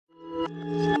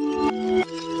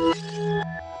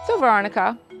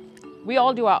Veronica, we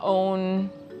all do our own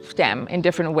STEM in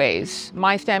different ways.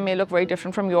 My STEM may look very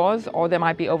different from yours, or there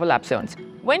might be overlap zones.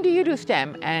 When do you do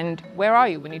STEM, and where are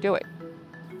you when you do it?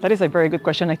 That is a very good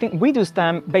question. I think we do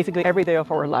STEM basically every day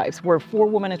of our lives. We're 4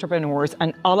 women entrepreneurs,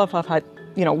 and all of us had,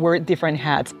 wear different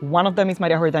hats. One of them is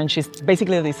Maria Jordan. She's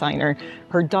basically a designer.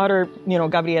 Her daughter,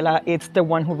 Gabriela, it's the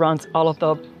one who runs all of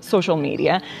the social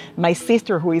media. My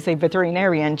sister, who is a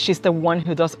veterinarian, she's the one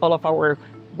who does all of our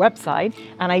website,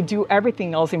 and I do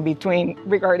everything else in between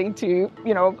regarding to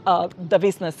the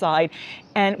business side.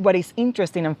 And what is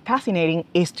interesting and fascinating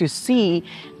is to see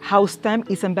how STEM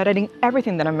is embedded in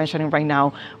everything that I'm mentioning right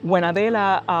now. When Adela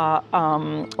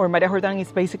or Maria Jordan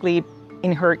is basically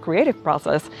in her creative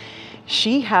process,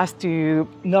 she has to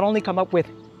not only come up with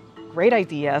great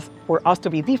ideas for us to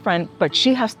be different, but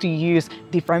she has to use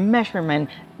different measurement,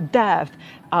 depth,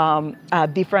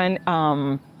 different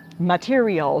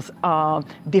materials,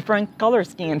 different color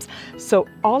schemes. So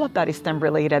all of that is STEM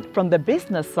related. From the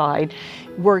business side,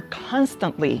 we're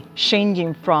constantly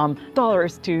changing from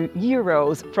dollars to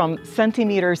euros, from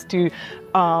centimeters to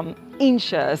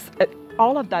inches.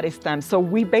 All of that is STEM. So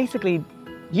we basically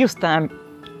use STEM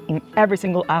in every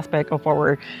single aspect of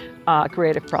our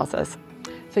creative process.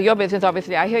 So your business,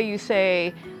 obviously, I hear you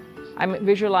say, I'm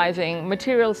visualizing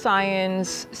material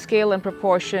science, scale and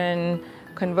proportion,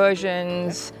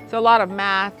 conversions, so a lot of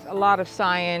math, a lot of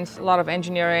science, a lot of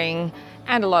engineering,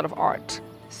 and a lot of art.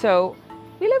 So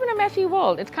we live in a messy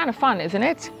world. It's kind of fun, isn't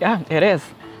it? Yeah, it is.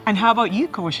 And how about you,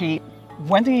 Koshi?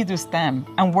 When do you do STEM,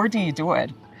 and where do you do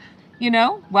it?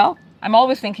 Well, I'm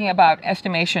always thinking about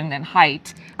estimation and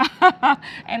height.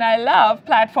 And I love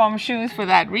platform shoes for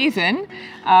that reason.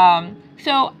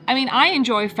 I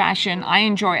enjoy fashion, I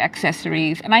enjoy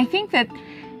accessories, and I think that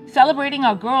celebrating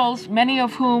our girls, many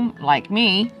of whom, like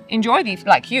me, enjoy these,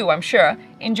 like you, I'm sure,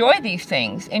 enjoy these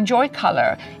things, enjoy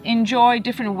color, enjoy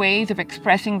different ways of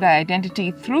expressing their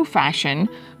identity through fashion,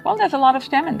 well, there's a lot of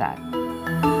STEM in that.